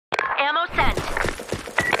ammo sent.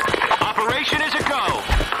 Operation is a go.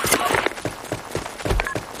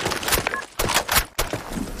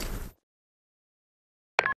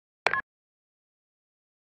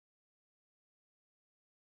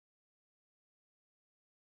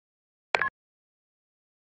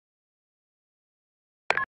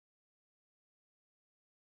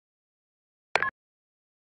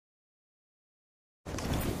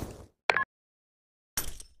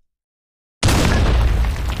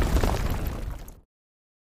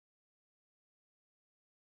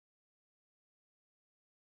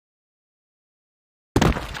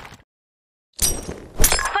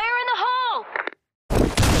 Fire in the hole!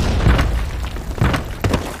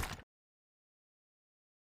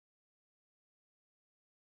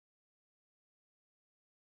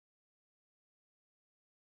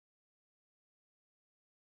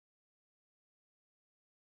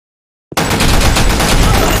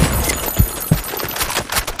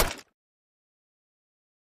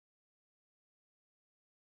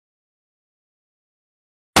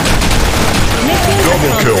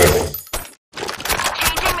 Double kill.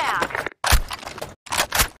 Changing mag.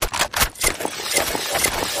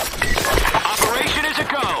 Operation is a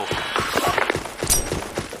go.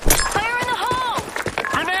 Fire in the hole!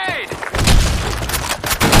 Grenade!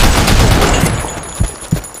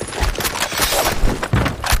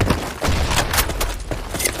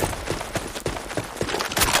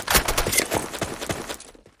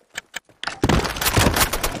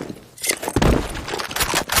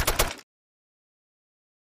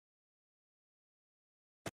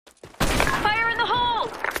 Fire in the hole!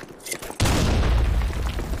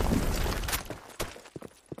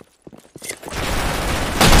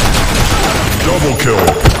 Double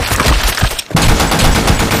kill.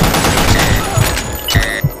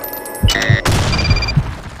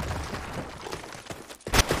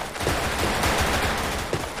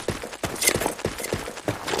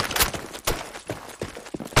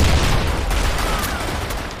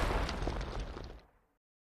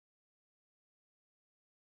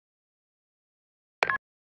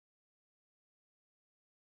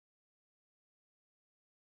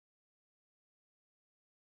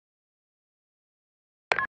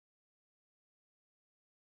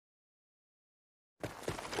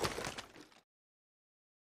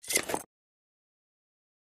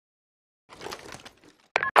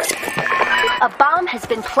 A bomb has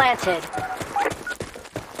been planted.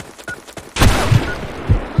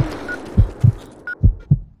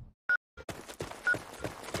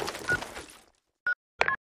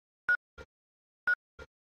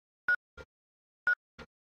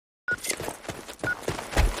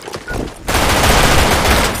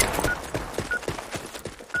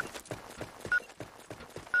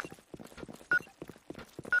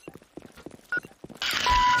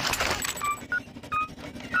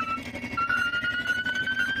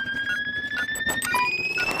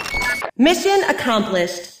 Mission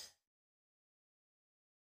accomplished.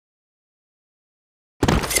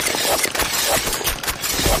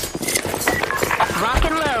 Rock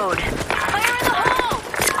and load. Fire in the hole!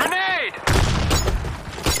 Grenade!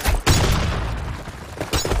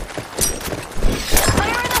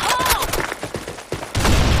 Fire in the hole!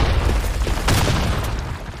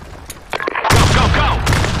 Go, go, go!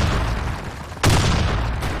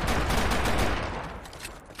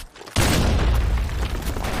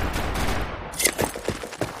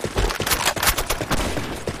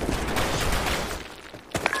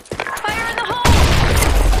 Fire in the hole!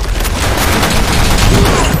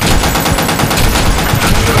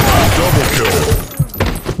 Double kill.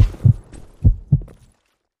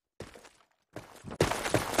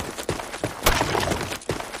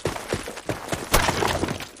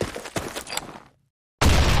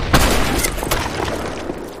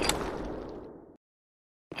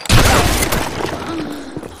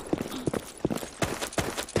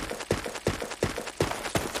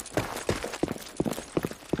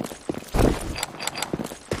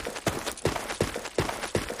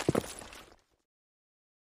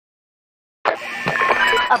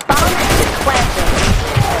 A bomb has been planted.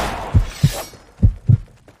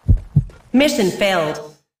 Mission failed.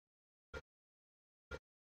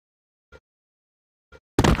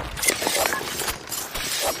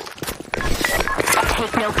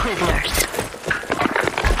 Take no prisoners.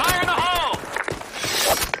 Fire in the hole!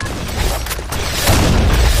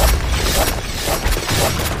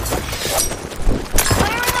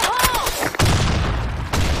 Fire in the hole!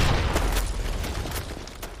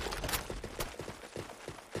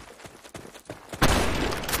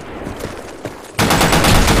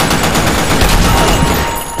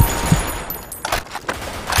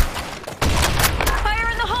 Fire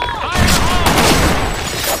in the hole! Fire in the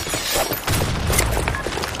hole!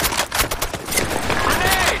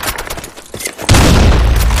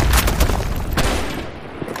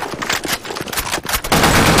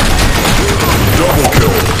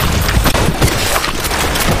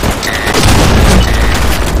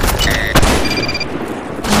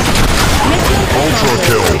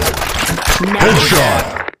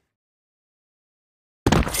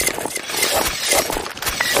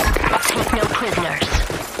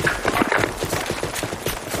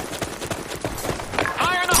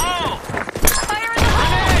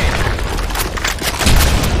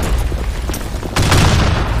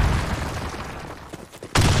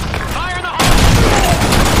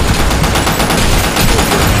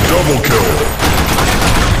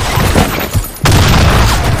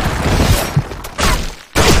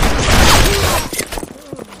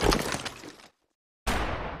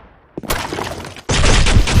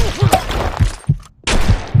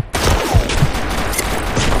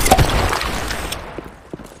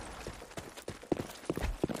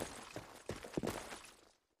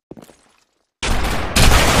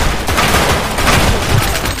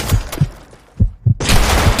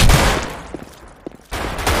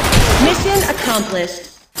 Mission accomplished.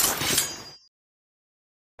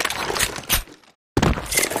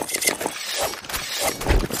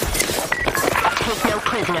 Take no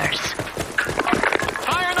prisoners.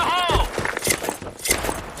 Fire in the hole!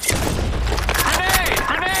 Grenade!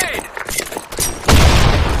 Grenade!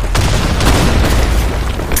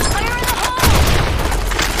 Fire in the hole!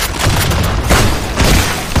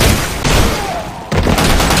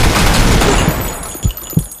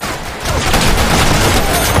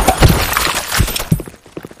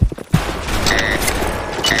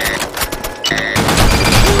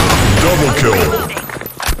 Double kill.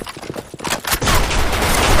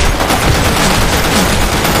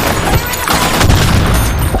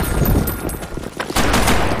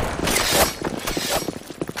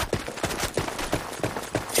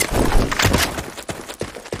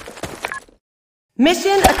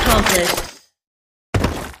 Mission accomplished.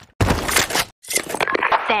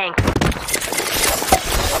 Thanks.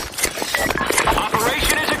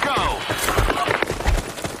 Operation is a go!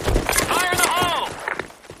 Fire in the hole!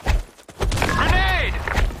 Grenade!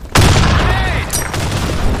 Grenade!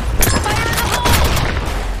 Fire in the hole!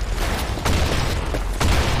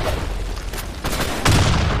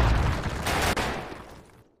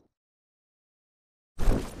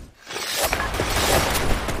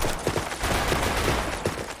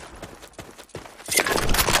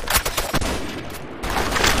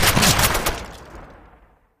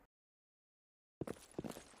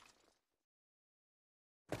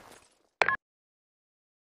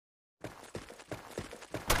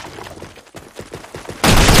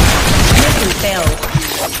 Mission failed.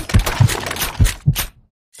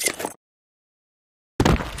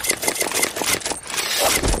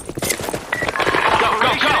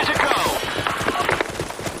 Operation is a go!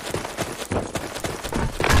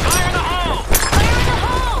 Fire in the hole! Fire in the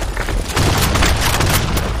hole! Fire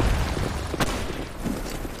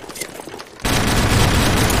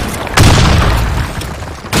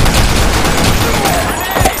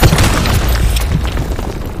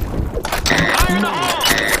in the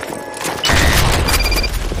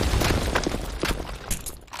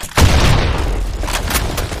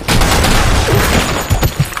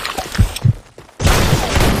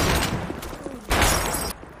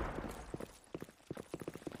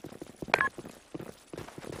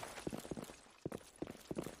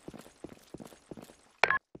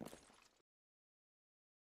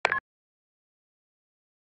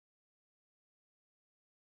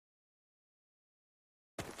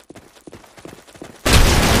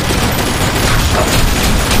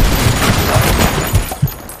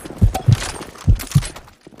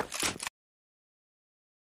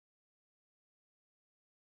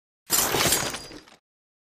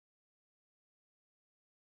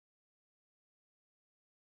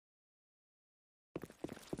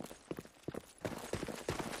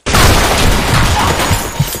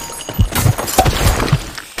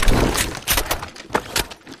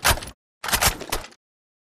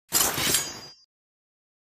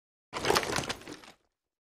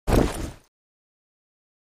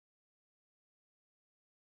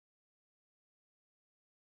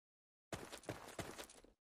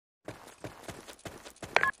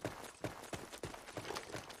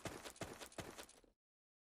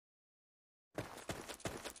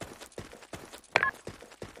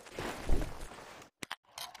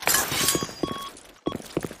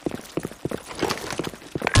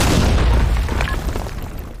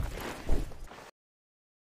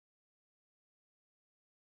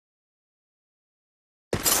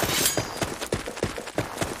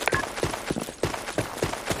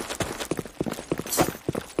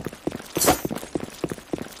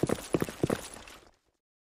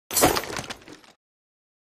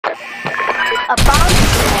A bomb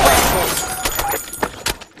is planted.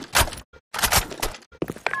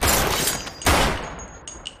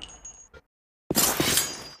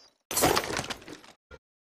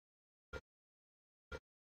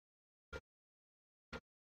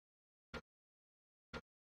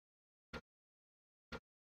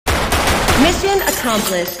 Mission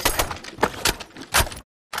accomplished.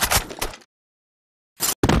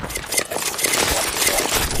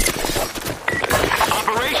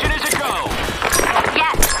 Operation is a go!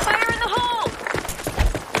 Yes! Fire in the hole!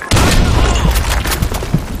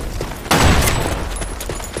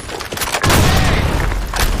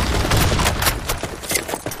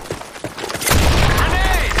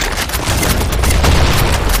 Grenade!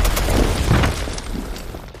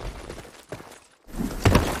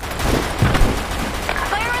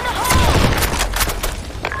 Fire in the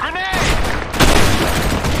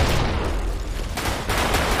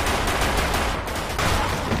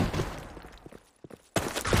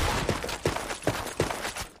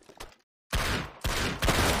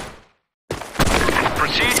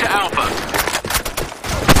Proceed to Alpha.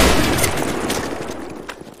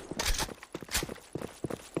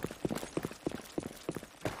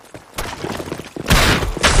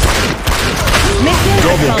 Mission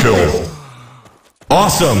Double accomplished. kill.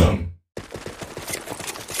 Awesome.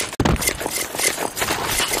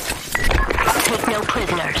 Take no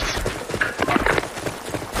prisoners.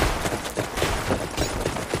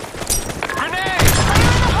 Grenade!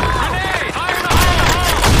 Grenade! Fire in the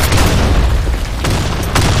hole!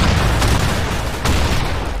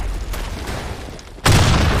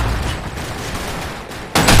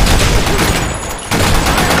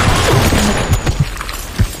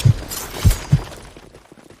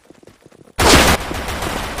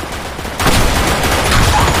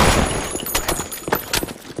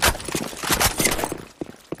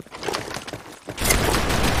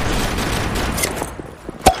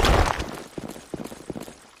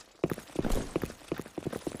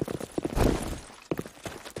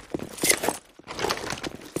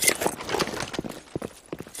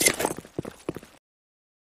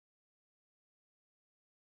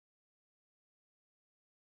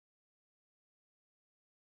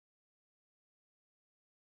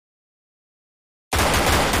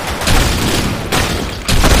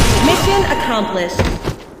 Mission accomplished.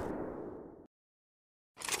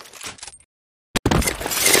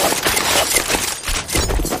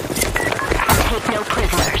 Take no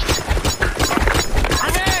prisoners.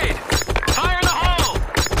 Grenade! Fire in the hole!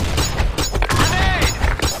 Grenade!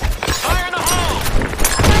 Fire in the hole!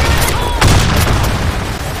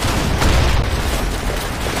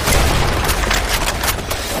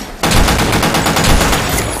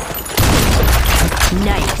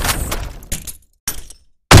 Nice.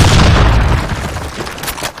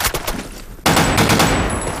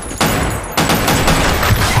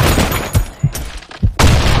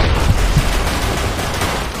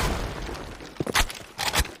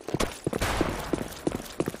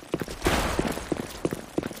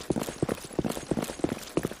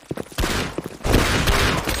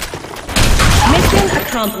 Mission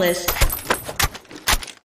accomplished.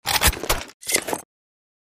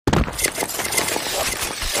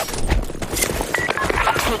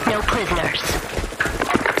 Take no prisoners.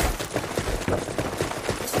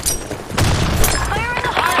 Fire in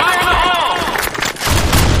the hole! Fire in the hole!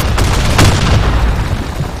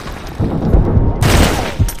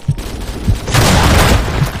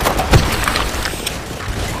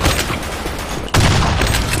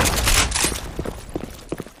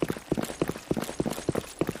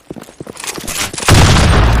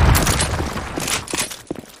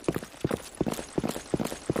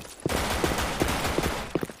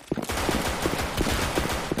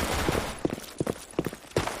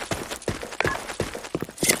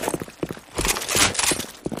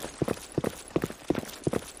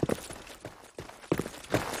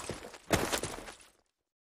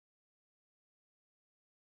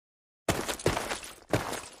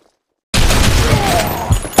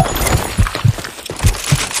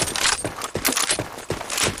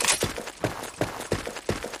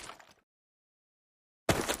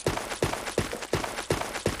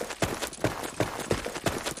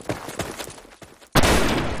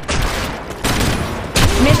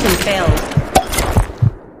 Mission failed.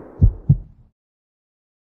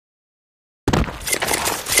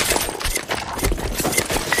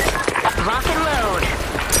 Lock and load.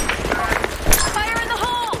 Fire in the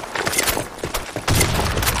hole!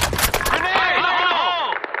 Grenade! Fire in the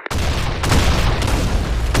hole!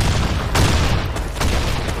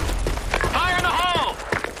 Fire in the hole!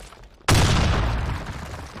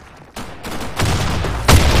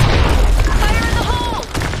 Fire in the hole!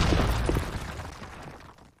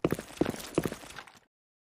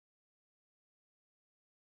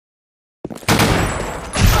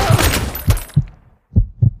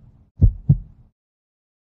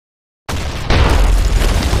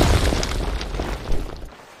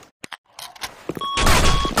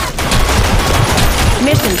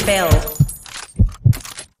 Mission failed.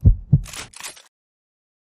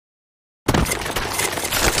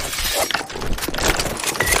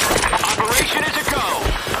 Operation is a go!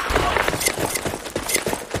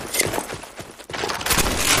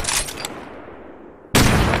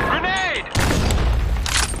 Grenade!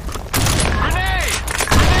 Grenade!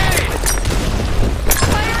 Grenade!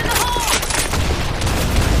 Fire in the hole!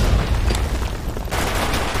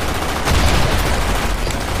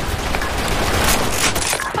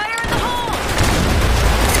 Fire in the hole!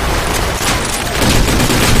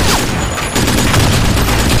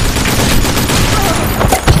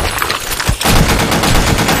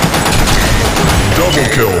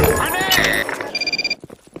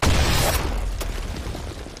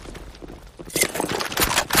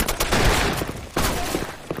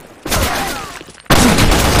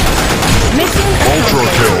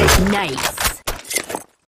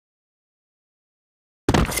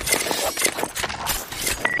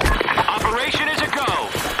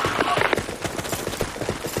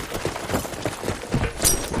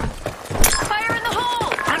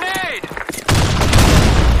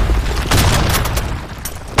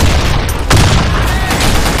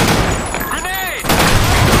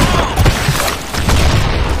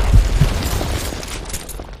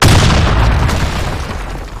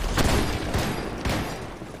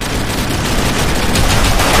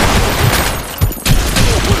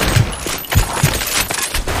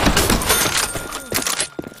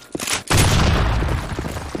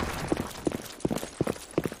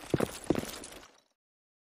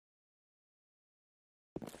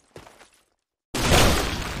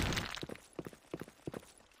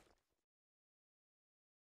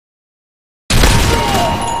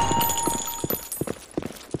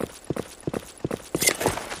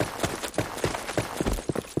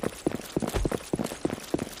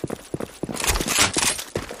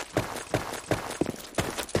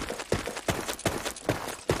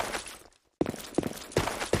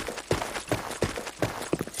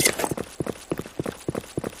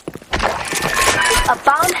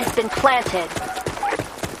 been planted.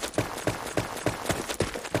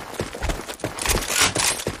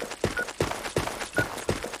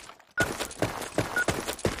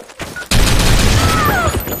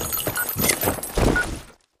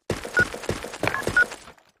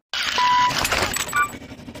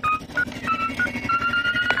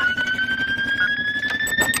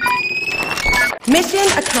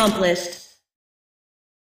 Mission accomplished.